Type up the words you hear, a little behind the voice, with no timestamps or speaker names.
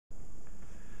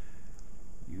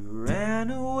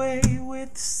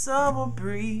with the summer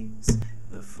breeze,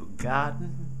 the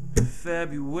forgotten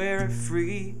February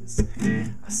freeze.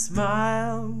 I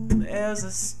smiled as I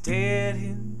stared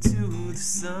into the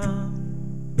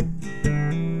sun.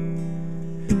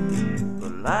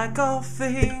 But like all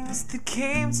things that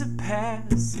came to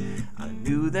pass, I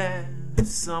knew that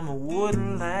summer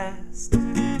wouldn't last.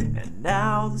 And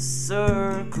now the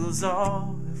circles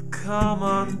all have come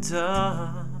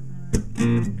undone.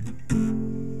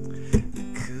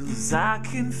 'Cause I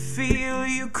can feel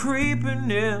you creeping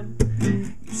in,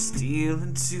 you steal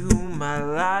into my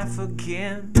life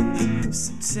again.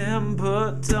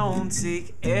 September, don't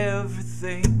take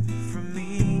everything from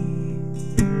me.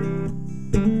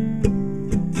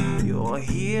 You're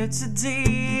here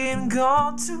today and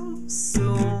gone too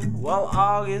soon, while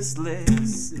August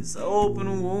licks his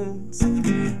open wounds.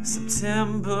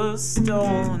 September's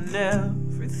stolen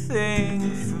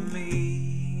everything from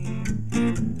me.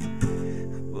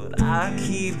 But I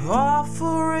keep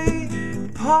offering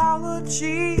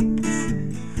apologies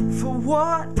for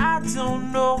what I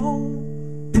don't know.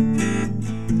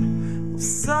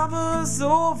 Summer's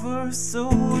over,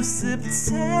 so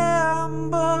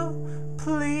September,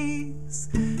 please.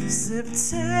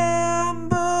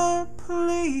 September,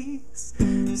 please.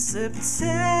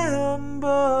 September,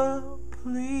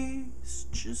 please,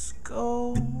 just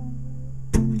go.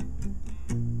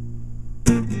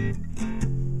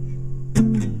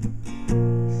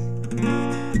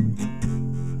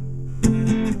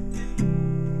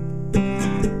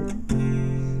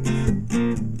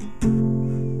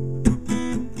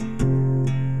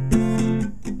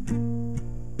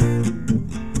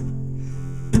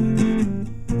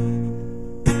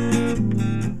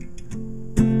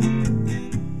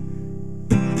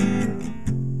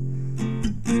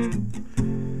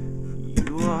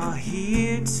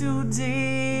 Here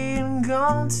today and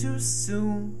gone too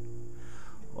soon,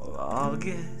 while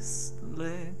August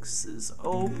licks his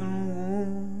open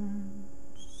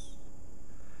wounds.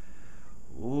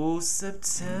 Oh,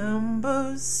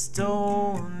 September's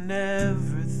stolen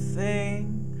everything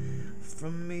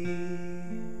from me.